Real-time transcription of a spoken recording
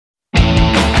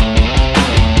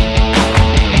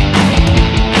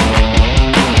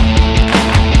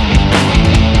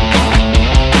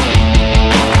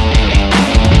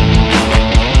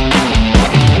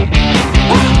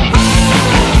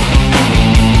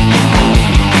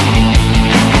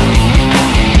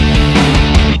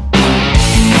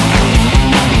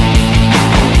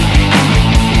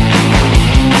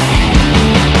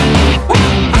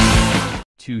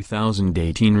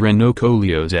2018 Renault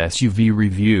Koleos SUV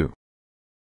Review.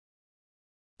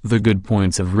 The good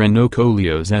points of Renault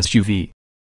Koleos SUV: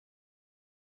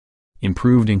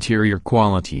 improved interior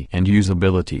quality and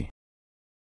usability,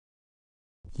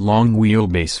 long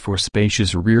wheelbase for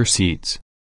spacious rear seats,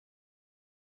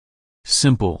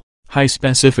 simple,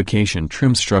 high-specification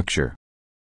trim structure,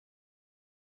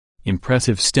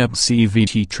 impressive step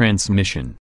CVT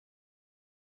transmission.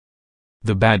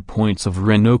 The bad points of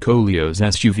Renault Koleos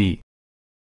SUV: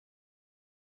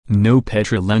 no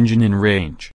petrol engine in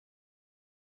range,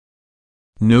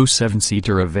 no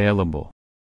 7-seater available,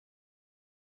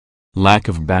 lack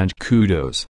of badge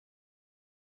kudos,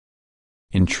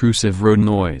 intrusive road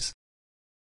noise.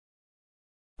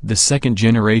 The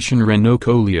second-generation Renault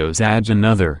Koleos adds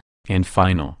another, and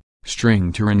final,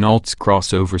 string to Renault's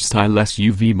crossover-style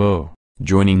SUV bow,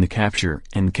 joining the Captur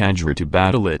and Kadjar to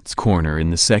battle its corner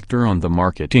in the sector on the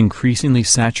market increasingly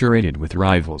saturated with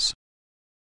rivals.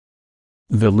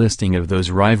 The listing of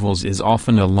those rivals is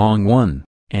often a long one,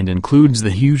 and includes the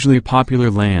hugely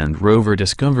popular Land Rover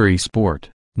Discovery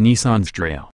Sport, Nissan's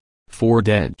Trail, Ford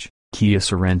Edge, Kia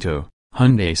Sorento,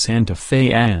 Hyundai Santa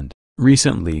Fe and,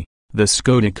 recently, the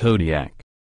Skoda Kodiaq.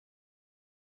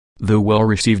 The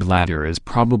well-received latter is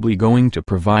probably going to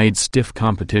provide stiff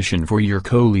competition for your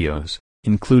Koleos,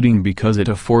 including because it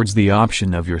affords the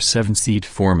option of your 7-seat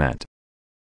format.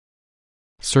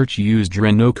 Search used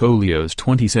Renault Koleos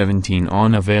 2017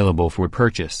 on available for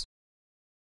purchase.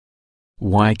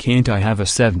 Why can't I have a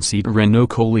 7-seat Renault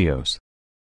Koleos?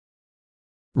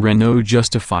 Renault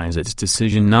justifies its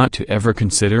decision not to ever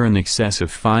consider an excess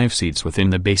of 5 seats within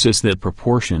the basis that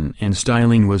proportion and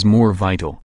styling was more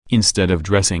vital, instead of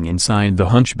dressing inside the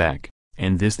hunchback,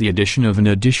 and this the addition of an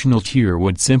additional tier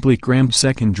would simply cramp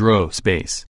second-row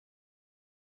space.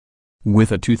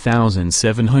 With a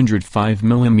 2,705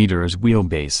 mm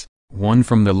wheelbase, one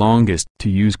from the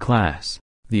longest-to-use class,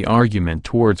 the argument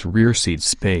towards rear seat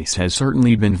space has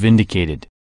certainly been vindicated.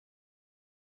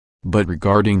 But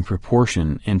regarding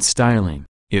proportion and styling,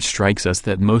 it strikes us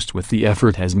that most with the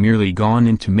effort has merely gone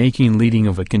into making leading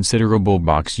of a considerable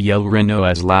box yell Renault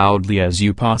as loudly as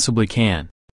you possibly can.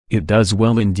 It does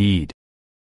well indeed.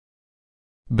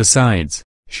 Besides,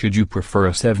 should you prefer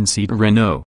a 7-seat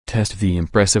Renault, test the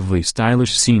impressively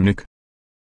stylish Scenic.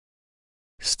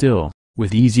 Still,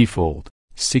 with easy fold,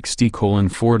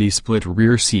 60/40 split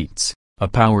rear seats, a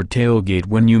powered tailgate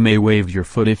when you may wave your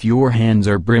foot if your hands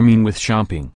are brimming with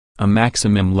shopping, a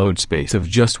maximum load space of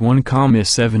just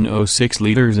 1.706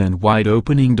 liters and wide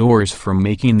opening doors from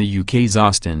making the UK's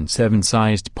Austin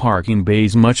 7-sized parking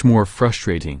bays much more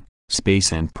frustrating,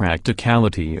 space and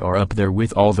practicality are up there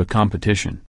with all the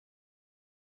competition.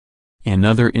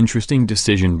 Another interesting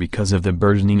decision because of the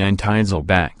burgeoning anti-diesel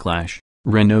backlash,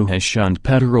 Renault has shunned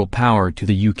petrol power to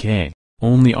the UK,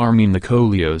 only arming the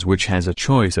Koleos, which has a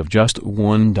choice of just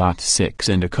 1.6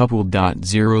 and a couple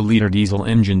 .0-liter diesel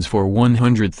engines for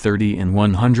 130 and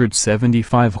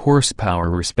 175 horsepower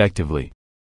respectively.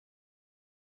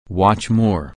 Watch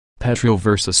more, petrol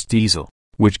versus diesel,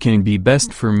 which can be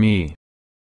best for me?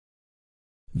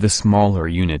 The smaller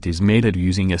unit is mated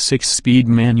using a 6-speed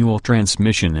manual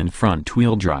transmission and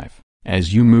front-wheel drive.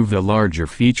 As you move, the larger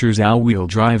features all-wheel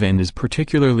drive and is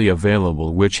particularly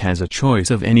available, which has a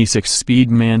choice of any 6-speed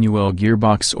manual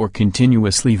gearbox or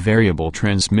continuously variable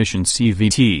transmission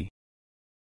CVT.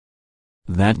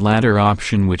 That latter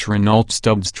option, which Renault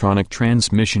stubs tronic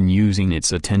transmission using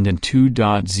its attendant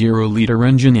 2.0-liter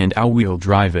engine and all-wheel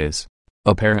drive, is,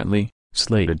 apparently,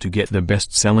 slated to get the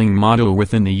best-selling model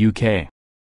within the UK.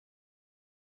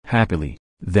 Happily,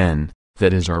 then,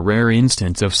 that is a rare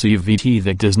instance of CVT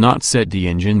that does not set the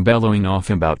engine bellowing off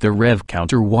about the rev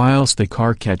counter whilst the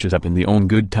car catches up in the own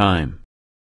good time.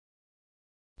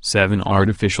 7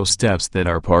 artificial steps that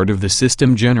are part of the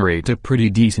system generate a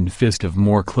pretty decent fist of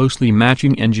more closely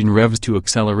matching engine revs to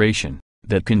acceleration,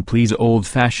 that can please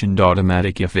old-fashioned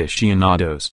automatic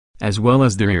aficionados, as well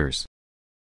as their ears.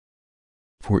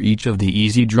 For each of the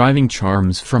easy driving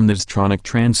charms from this tronic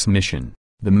transmission,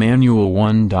 the manual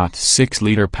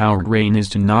 1.6-liter powertrain is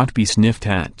to not be sniffed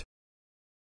at.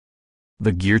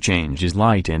 The gear change is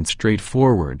light and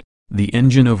straightforward, the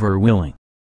engine overwhelming.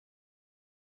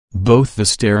 Both the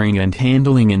steering and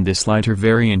handling in this lighter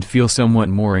variant feel somewhat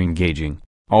more engaging,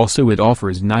 also it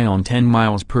offers nigh on 10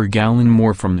 miles per gallon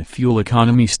more from the fuel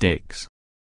economy stakes.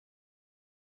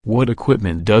 What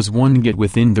equipment does one get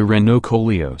within the Renault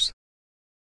Koleos?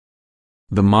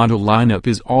 The model lineup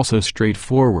is also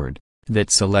straightforward.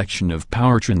 That selection of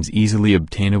powertrains easily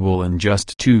obtainable in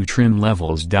just 2 trim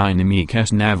levels: Dynamique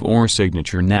S-Nav or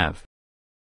Signature Nav.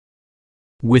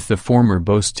 With the former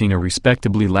boasting a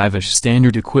respectably lavish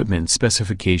standard equipment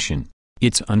specification,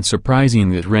 it's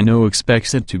unsurprising that Renault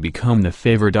expects it to become the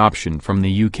favored option from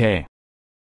the UK.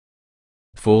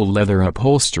 Full leather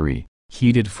upholstery,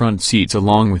 heated front seats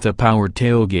along with a powered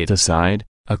tailgate aside,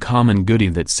 a common goodie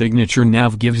that signature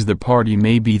nav gives the party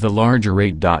may be the larger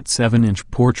 8.7-inch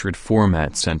portrait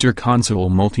format center console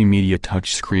multimedia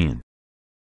touchscreen.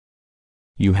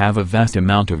 You have a vast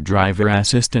amount of driver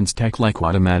assistance tech like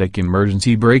automatic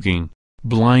emergency braking,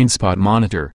 blind spot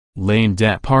monitor, lane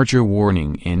departure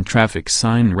warning and traffic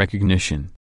sign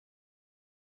recognition.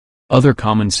 Other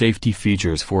common safety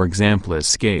features, for example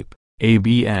escape,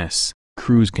 ABS,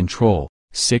 cruise control,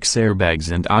 6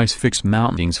 airbags and ISOFIX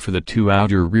mountings for the 2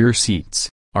 outer rear seats,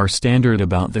 are standard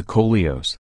about the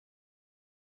Koleos.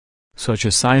 Such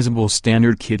a sizable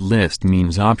standard kit list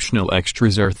means optional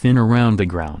extras are thin around the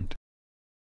ground.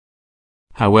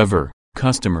 However,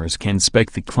 customers can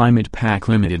spec the Climate Pack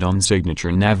Limited on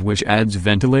Signature Nav, which adds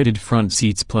ventilated front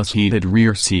seats plus heated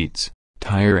rear seats,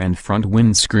 tire and front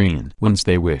windscreen once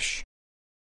they wish.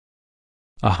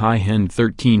 A high-end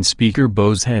 13-speaker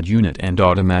Bose head unit and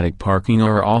automatic parking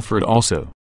are offered also.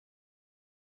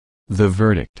 The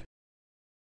verdict.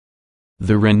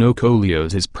 The Renault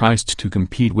Koleos is priced to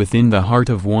compete within the heart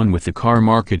of one with the car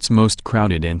market's most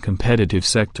crowded and competitive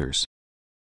sectors.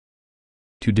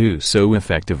 To do so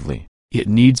effectively, it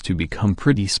needs to become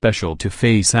pretty special to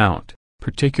face out,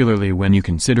 particularly when you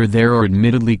consider there are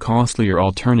admittedly costlier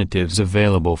alternatives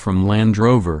available from Land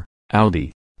Rover,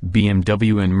 Audi,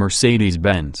 BMW and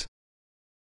Mercedes-Benz.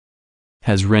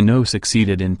 Has Renault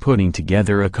succeeded in putting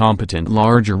together a competent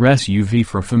larger SUV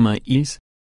for families?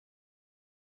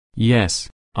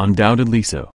 Yes, undoubtedly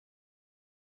so.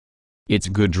 It's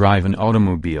good driving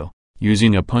automobile,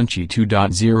 using a punchy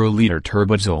 2.0-liter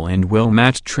turbodiesel and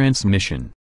well-matched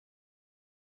transmission.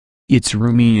 It's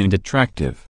roomy and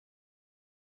attractive.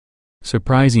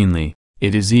 Surprisingly,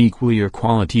 it is equally a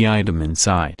quality item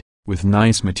inside, with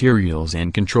nice materials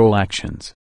and control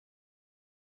actions.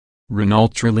 Renault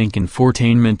Ultralink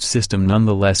infotainment system,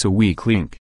 nonetheless a weak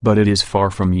link, but it is far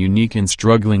from unique in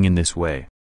struggling in this way.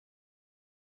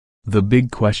 The big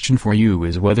question for you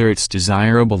is whether it's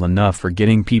desirable enough for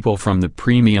getting people from the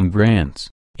premium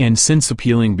brands, and since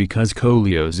appealing because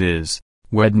Koleos is,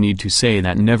 we'd need to say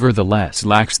that nevertheless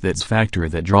lacks that factor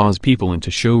that draws people into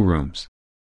showrooms.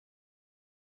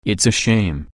 It's a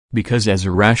shame, because as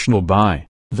a rational buy,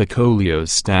 the Koleos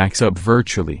stacks up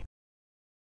virtually.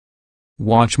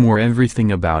 Watch more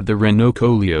everything about the Renault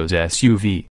Koleos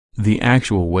SUV, the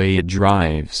actual way it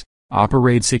drives,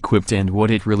 operates, equipped and what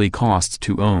it really costs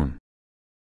to own.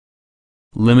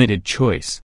 Limited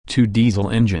choice, 2 diesel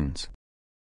engines.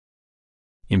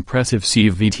 Impressive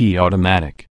CVT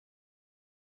automatic.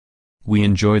 We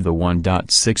enjoy the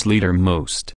 1.6-liter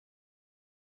most.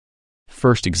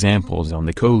 First examples on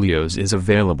the Koleos is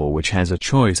available, which has a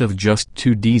choice of just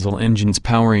 2 diesel engines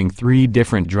powering 3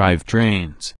 different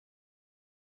drivetrains.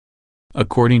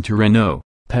 According to Renault,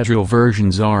 petrol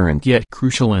versions aren't yet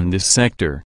crucial in this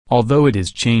sector, although it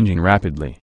is changing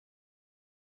rapidly.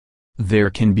 There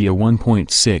can be a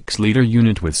 1.6-liter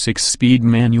unit with 6-speed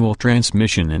manual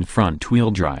transmission and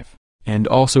front-wheel drive, and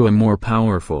also a more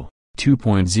powerful,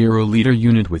 2.0-liter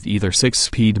unit with either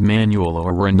 6-speed manual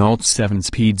or Renault's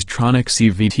 7-speed Tronic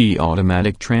CVT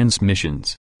automatic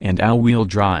transmissions, and all-wheel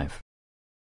drive.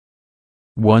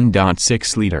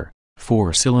 1.6-liter,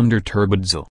 4-cylinder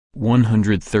turbodiesel,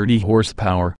 130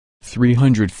 horsepower,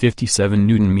 357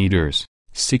 Nm,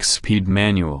 6-speed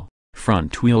manual,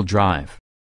 front-wheel drive.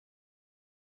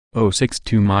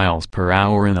 062 miles per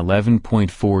hour in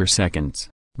 11.4 seconds,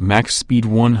 max speed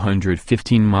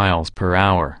 115 miles per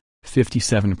hour,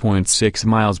 57.6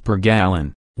 miles per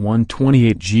gallon,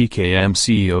 128 GkM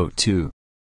CO2.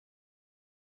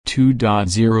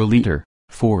 2.0-liter,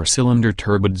 4-cylinder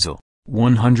turbodiesel,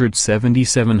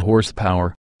 177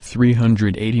 horsepower,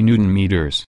 380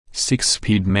 Nm,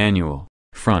 6-speed manual,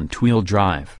 front-wheel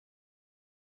drive.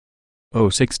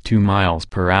 062 miles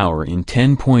per hour in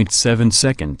 10.7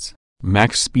 seconds,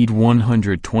 max speed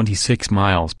 126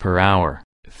 miles per hour,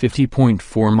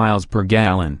 50.4 miles per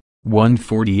gallon,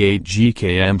 148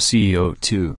 GkM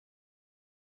CO2.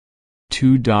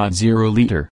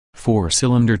 2.0-liter,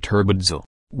 4-cylinder turbodiesel,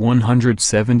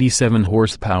 177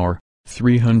 horsepower,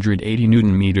 380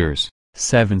 Nm,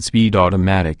 7-speed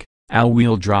automatic,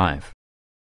 all-wheel drive.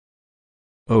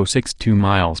 062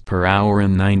 miles per hour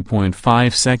in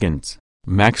 9.5 seconds,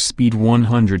 max speed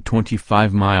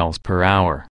 125 miles per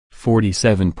hour,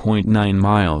 47.9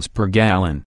 miles per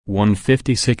gallon,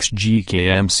 156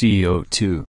 GkM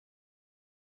CO2.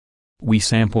 we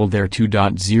sampled their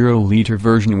 2.0-liter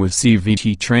version with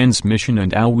CVT transmission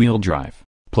and all-wheel drive,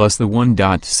 plus the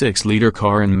 1.6-liter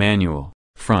car and manual,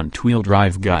 front-wheel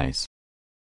drive guys.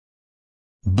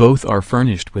 Both are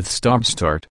furnished with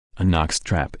stop-start, a knock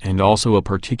strap and also a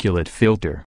particulate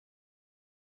filter.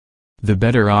 The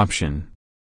better option.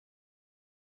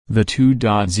 The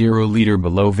 2.0-liter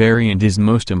below variant is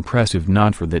most impressive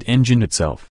not for that engine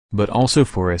itself, but also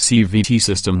for a CVT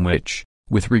system which,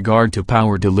 with regard to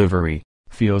power delivery,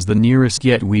 feels the nearest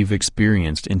yet we've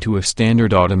experienced into a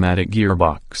standard automatic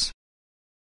gearbox.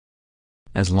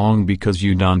 As long because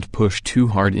you don't push too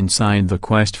hard inside the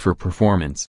quest for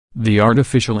performance, the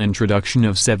artificial introduction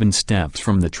of 7 steps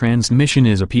from the transmission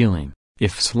is appealing,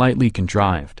 if slightly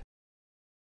contrived.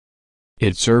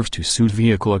 It serves to suit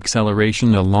vehicle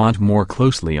acceleration a lot more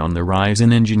closely on the rise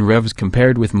in engine revs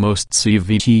compared with most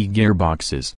CVT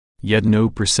gearboxes, yet no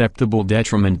perceptible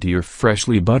detriment to your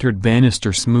freshly buttered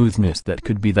banister smoothness that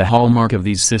could be the hallmark of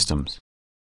these systems.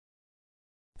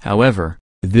 However,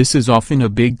 this is often a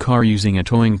big car using a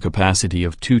towing capacity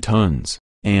of 2 tons,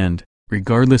 and,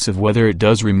 regardless of whether it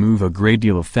does remove a great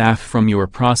deal of faff from your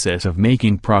process of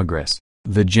making progress,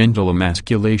 the gentle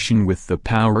emasculation with the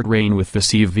powertrain with the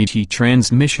CVT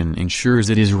transmission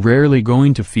ensures it is rarely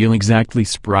going to feel exactly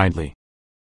sprightly.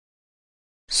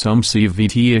 Some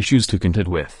CVT issues to contend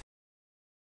with.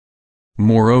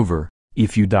 Moreover,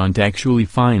 if you don't actually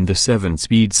find the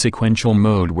 7-speed sequential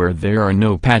mode where there are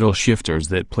no paddle shifters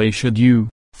that play should you,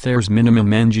 there's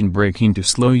minimum engine braking to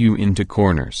slow you into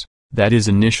corners. That is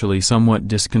initially somewhat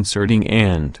disconcerting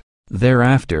and,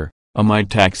 thereafter, a mild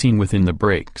taxing within the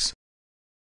brakes.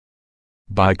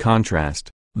 By contrast,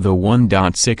 the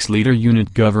 1.6-liter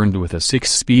unit governed with a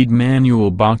 6-speed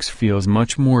manual box feels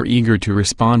much more eager to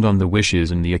respond on the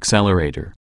wishes in the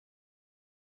accelerator.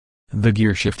 The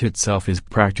gearshift itself is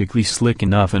practically slick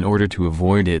enough in order to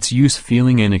avoid its use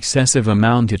feeling an excessive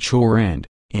amount at chore and,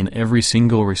 in every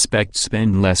single respect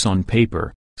spend less on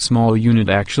paper. Small unit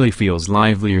actually feels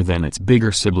livelier than its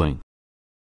bigger sibling.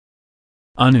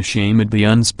 Unashamedly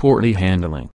unsporty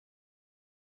handling.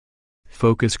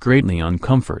 Focus greatly on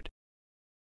comfort.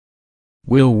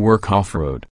 Will work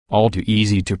off-road, all too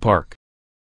easy to park.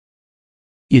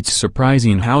 It's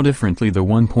surprising how differently the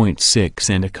 1.6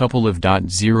 and a couple of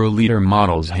 .0-liter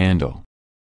models handle.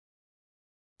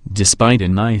 Despite a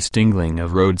nice tingling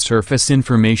of road surface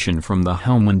information from the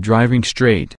helm when driving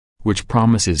straight, which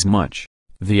promises much,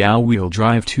 the all-wheel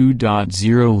drive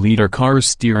 2.0-liter car's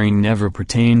steering never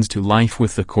pertains to life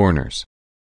with the corners.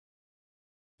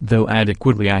 Though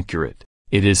adequately accurate,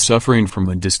 it is suffering from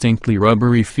a distinctly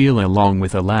rubbery feel along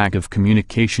with a lack of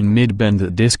communication mid-bend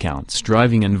that discounts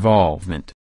driving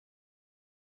involvement.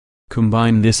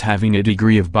 Combine this having a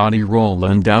degree of body roll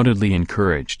undoubtedly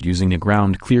encouraged using a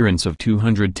ground clearance of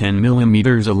 210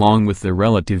 mm along with the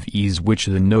relative ease which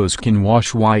the nose can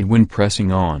wash wide when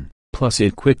pressing on. Plus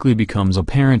it quickly becomes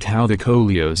apparent how the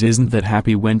Koleos isn't that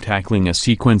happy when tackling a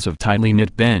sequence of tightly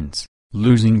knit bends,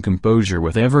 losing composure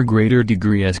with ever greater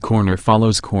degree as corner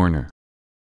follows corner.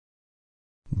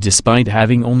 Despite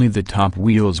having only the top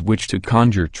wheels which to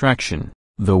conjure traction,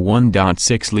 the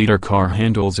 1.6-liter car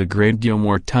handles a great deal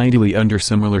more tidily under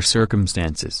similar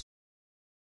circumstances.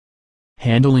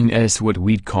 Handling is what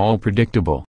we'd call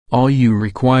predictable, all you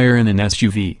require in an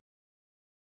SUV.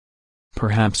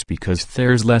 Perhaps because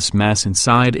there's less mass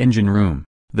inside engine room,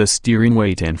 the steering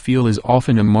weight and feel is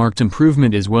often a marked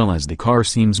improvement as well as the car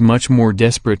seems much more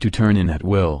desperate to turn in at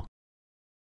will.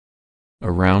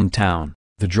 Around town,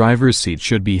 the driver's seat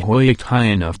should be hoiked high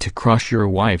enough to crush your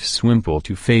wife's wimple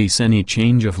to face any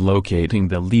change of locating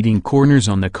the leading corners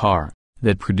on the car,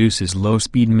 that produces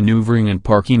low-speed maneuvering and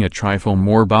parking a trifle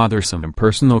more bothersome than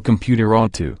personal computer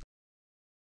ought to.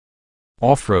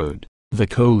 Off-road, the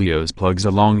Koleos plugs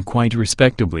along quite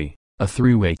respectably, a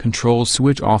 3-way control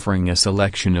switch offering a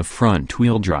selection of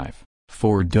front-wheel drive,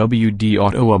 4WD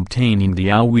auto obtaining the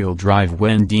all-wheel drive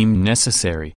when deemed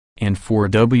necessary, and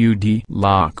 4WD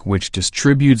lock which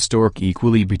distributes torque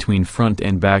equally between front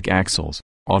and back axles,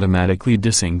 automatically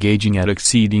disengaging at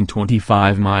exceeding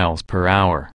 25 miles per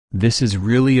hour. This is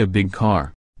really a big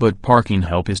car, but parking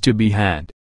help is to be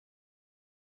had.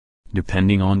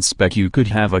 Depending on spec you could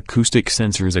have acoustic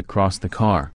sensors across the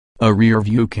car, a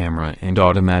rear-view camera and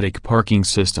automatic parking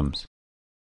systems.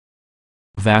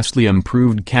 Vastly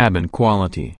improved cabin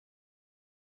quality.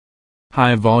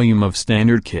 High volume of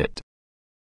standard kit.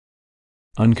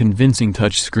 Unconvincing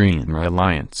touchscreen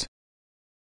reliance.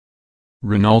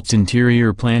 Renault's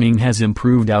interior planning has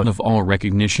improved out of all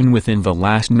recognition within the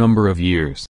last number of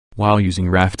years, while using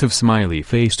raft of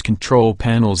smiley-faced control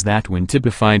panels that when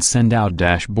typified send out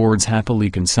dashboards happily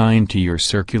consigned to your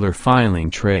circular filing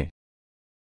tray.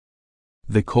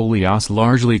 The Koleos'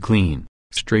 largely clean,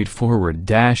 straightforward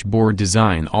dashboard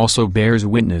design also bears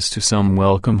witness to some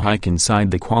welcome hike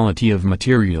inside the quality of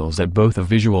materials at both a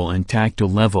visual and tactile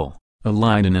level,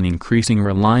 allied in an increasing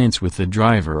reliance with the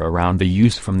driver around the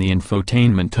use from the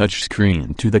infotainment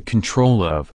touchscreen to the control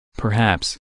of,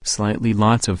 perhaps, slightly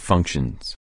lots of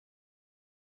functions.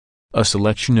 A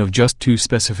selection of just 2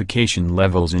 specification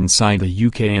levels inside the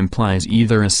UK implies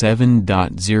either a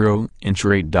 7.0-inch or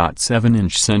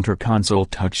 8.7-inch center console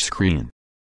touchscreen.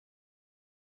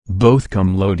 Both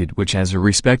come loaded, which has a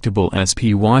respectable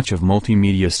SP watch of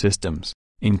multimedia systems,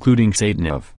 including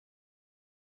sat-nav.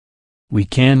 We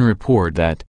can report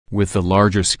that, with the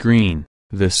larger screen,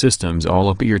 the systems all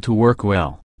appear to work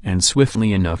well, and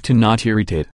swiftly enough to not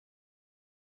irritate.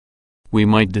 We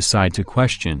might decide to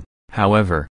question,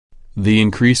 however, the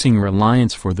increasing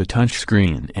reliance for the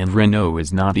touchscreen, and Renault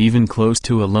is not even close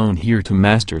to alone here to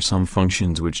master some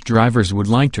functions which drivers would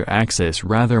like to access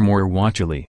rather more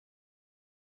watchily.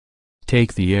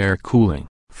 Take the air cooling,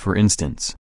 for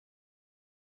instance.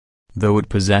 Though it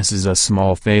possesses a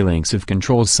small phalanx of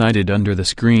controls sited under the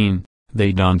screen,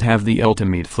 they don't have the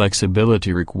ultimate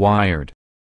flexibility required.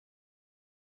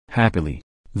 Happily,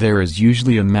 there is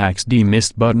usually a max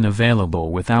demist button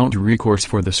available without recourse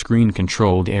for the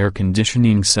screen-controlled air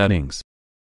conditioning settings.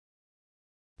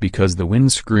 Because the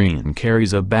windscreen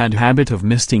carries a bad habit of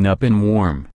misting up in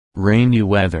warm, rainy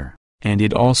weather, and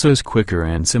it also is quicker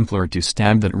and simpler to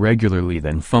stab that regularly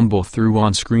than fumble through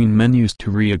on-screen menus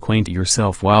to reacquaint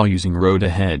yourself while using road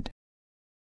ahead.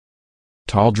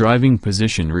 Tall driving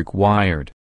position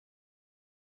required.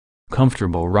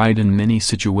 Comfortable ride in many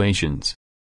situations.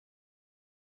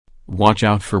 Watch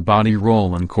out for body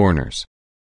roll in corners.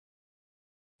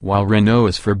 While Renault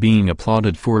is for being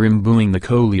applauded for imbuing the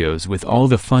Koleos with all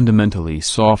the fundamentally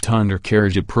soft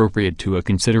undercarriage appropriate to a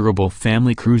considerable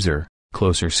family cruiser,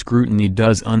 closer scrutiny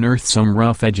does unearth some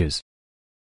rough edges.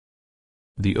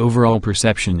 The overall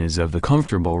perception is of the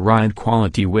comfortable ride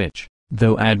quality which,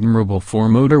 though admirable for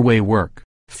motorway work,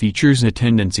 features a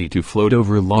tendency to float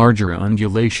over larger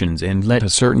undulations and let a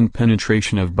certain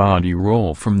penetration of body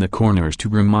roll from the corners to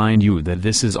remind you that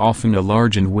this is often a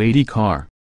large and weighty car.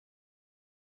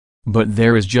 But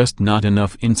there is just not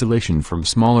enough insulation from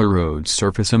smaller road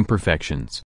surface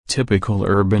imperfections. Typical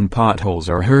urban potholes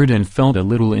are heard and felt a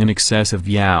little in excess of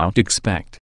you'd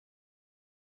expect.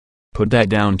 Put that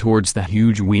down towards the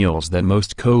huge wheels that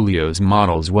most Koleos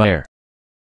models wear.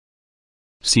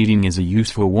 Seating is a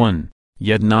useful one,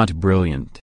 yet not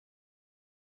brilliant.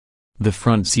 The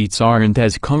front seats aren't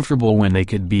as comfortable when they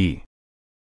could be.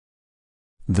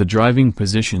 The driving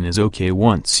position is okay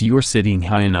once you're sitting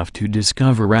high enough to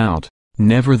discover out,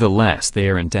 nevertheless they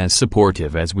aren't as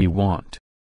supportive as we want.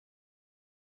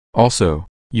 Also,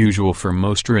 usual for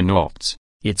most Renaults,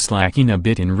 it's lacking a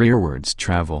bit in rearwards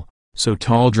travel, so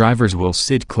tall drivers will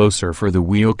sit closer for the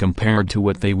wheel compared to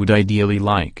what they would ideally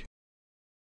like.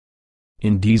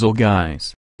 In diesel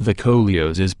guise, the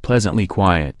Koleos is pleasantly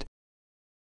quiet.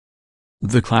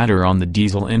 The clatter on the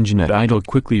diesel engine at idle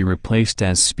quickly replaced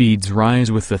as speeds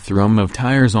rise with the thrum of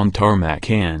tires on tarmac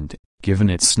and, given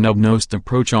its snub-nosed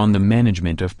approach on the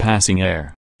management of passing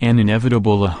air, an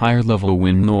inevitable a higher level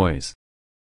wind noise.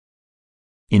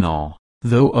 In all,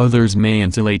 though others may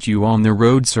insulate you on the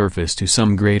road surface to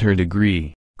some greater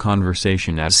degree,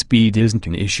 conversation as speed isn't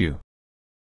an issue.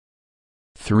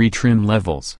 3 trim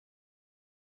levels.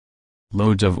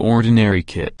 Loads of ordinary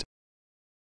kit.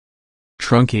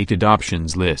 Truncated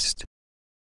options list.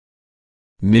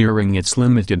 Mirroring its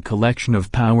limited collection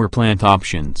of power plant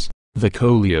options, the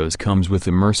Koleos comes with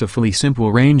a mercifully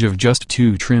simple range of just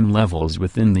 2 trim levels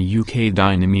within the UK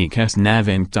Dynamic S-Nav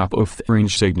and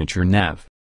top-of-the-range signature nav.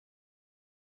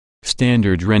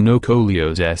 Standard Renault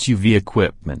Koleos SUV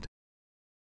equipment.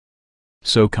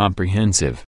 So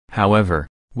comprehensive, however,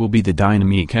 will be the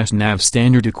Dynamic S-Nav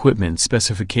standard equipment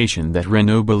specification that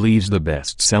Renault believes the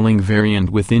best-selling variant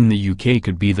within the UK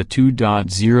could be the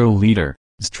 2.0-litre,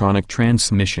 S-tronic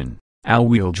transmission,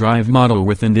 all-wheel drive model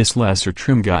within this lesser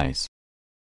trim guise.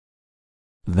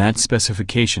 That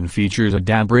specification features a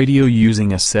DAB radio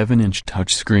using a 7-inch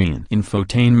touchscreen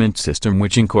infotainment system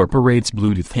which incorporates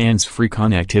Bluetooth hands-free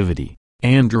connectivity,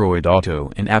 Android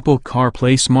Auto and Apple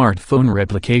CarPlay smartphone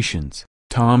replications,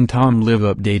 TomTom Live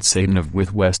update sat-nav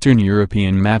with Western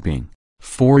European mapping,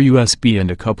 4 USB and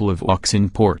a couple of aux-in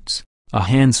ports, a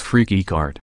hands-free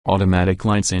keycard, automatic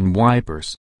lights and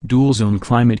wipers, dual-zone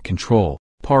climate control,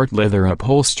 part leather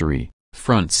upholstery,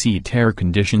 front seat air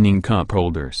conditioning cup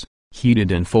holders, heated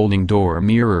and folding door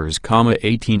mirrors,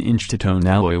 18-inch two-tone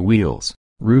alloy wheels,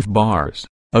 roof bars,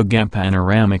 a gap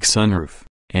panoramic sunroof,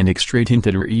 and extra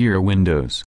tinted rear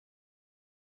windows.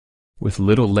 With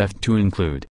little left to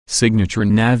include, Signature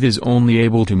Nav is only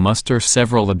able to muster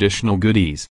several additional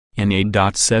goodies: an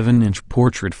 8.7-inch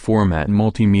portrait format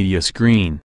multimedia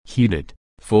screen, heated,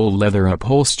 full leather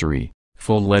upholstery,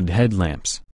 full LED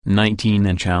headlamps,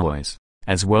 19-inch alloys,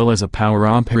 as well as a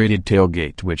power-operated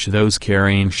tailgate which those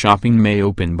carrying shopping may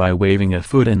open by waving a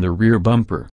foot in the rear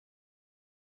bumper.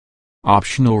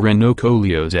 Optional Renault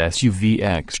Koleos SUV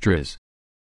extras.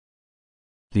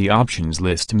 The options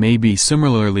list may be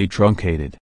similarly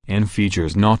truncated, and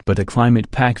features naught but a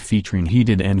climate pack featuring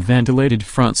heated and ventilated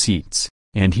front seats,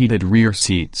 and heated rear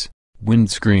seats,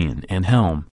 windscreen and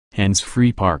helm,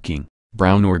 hands-free parking,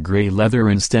 brown or gray leather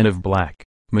instead of black,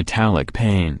 metallic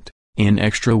paint, an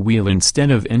extra wheel instead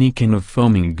of any kind of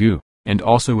foaming goo, and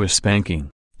also a spanking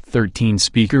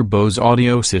 13-speaker Bose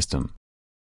audio system.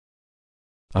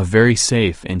 A very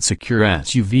safe and secure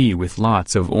SUV with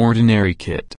lots of ordinary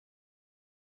kit.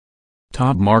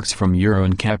 Top marks from Euro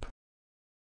NCAP.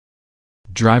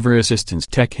 Driver assistance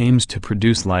tech aims to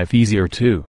produce life easier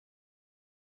too.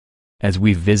 As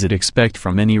we expect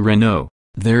from any Renault,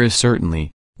 there is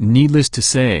certainly, needless to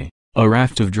say, a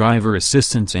raft of driver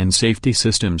assistance and safety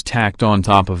systems tacked on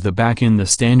top of the back in the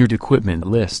standard equipment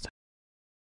list.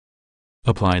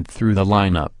 Applied through the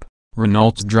lineup,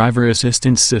 Renault's driver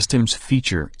assistance systems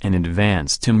feature an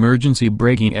advanced emergency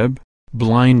braking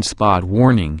blind spot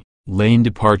warning, lane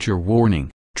departure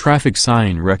warning, traffic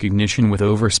sign recognition with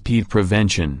overspeed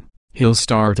prevention, hill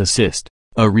start assist,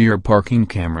 a rear parking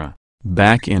camera,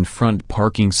 back and front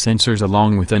parking sensors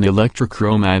along with an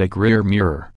electrochromatic rear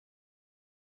mirror.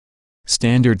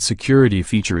 Standard security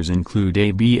features include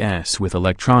ABS with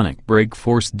electronic brake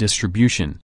force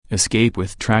distribution, escape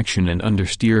with traction and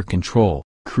understeer control,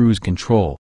 cruise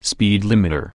control, speed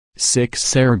limiter, 6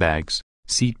 airbags,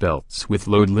 seatbelts with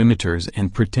load limiters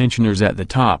and pretensioners at the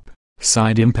top,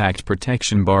 side impact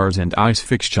protection bars and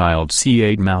ISOFIX child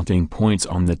C8 mounting points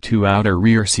on the 2 outer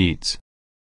rear seats.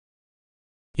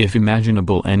 If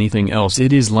imaginable anything else,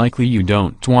 it is likely you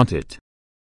don't want it.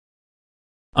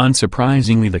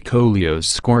 Unsurprisingly, the Koleos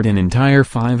scored an entire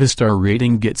 5-star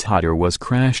rating. Gets hotter was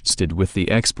crash-tested with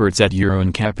the experts at Euro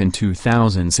NCAP in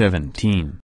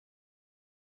 2017.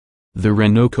 The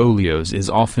Renault Koleos is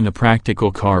often a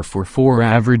practical car for 4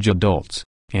 average adults,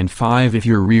 and 5 if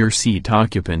your rear seat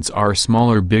occupants are small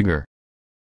or bigger.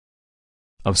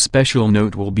 Of special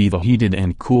note will be the heated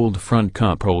and cooled front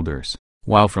cup holders,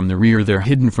 while from the rear they're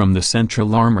hidden from the central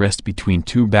armrest between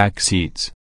 2 back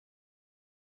seats.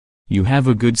 You have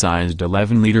a good-sized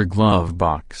 11-liter glove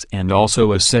box and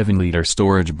also a 7-liter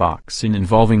storage box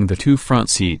involving the 2 front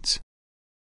seats.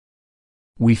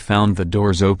 We found the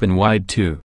doors open wide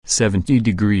too, 70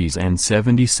 degrees and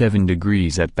 77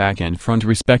 degrees at back and front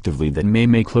respectively. That may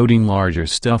make loading larger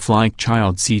stuff like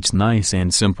child seats nice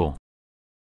and simple.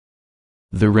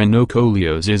 The Renault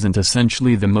Koleos isn't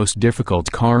essentially the most difficult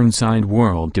car inside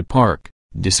world to park,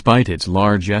 despite its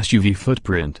large SUV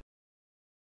footprint.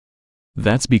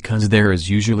 That's because there is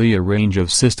usually a range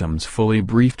of systems fully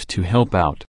briefed to help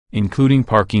out, including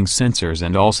parking sensors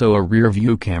and also a rear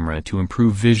view camera to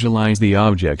visualize the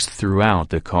objects throughout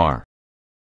the car.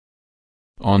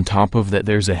 On top of that,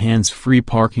 there's a hands-free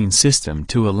parking system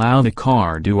to allow the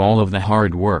car do all of the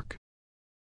hard work.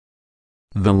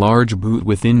 The large boot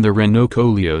within the Renault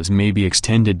Koleos may be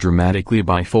extended dramatically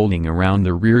by folding around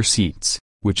the rear seats,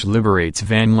 which liberates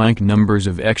van-like numbers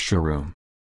of extra room.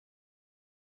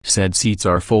 Said seats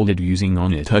are folded using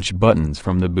on-touch buttons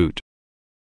from the boot.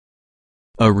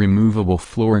 A removable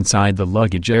floor inside the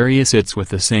luggage area sits with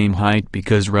the same height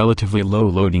because relatively low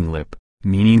loading lip,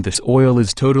 meaning this oil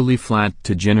is totally flat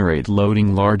to generate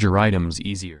loading larger items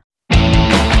easier.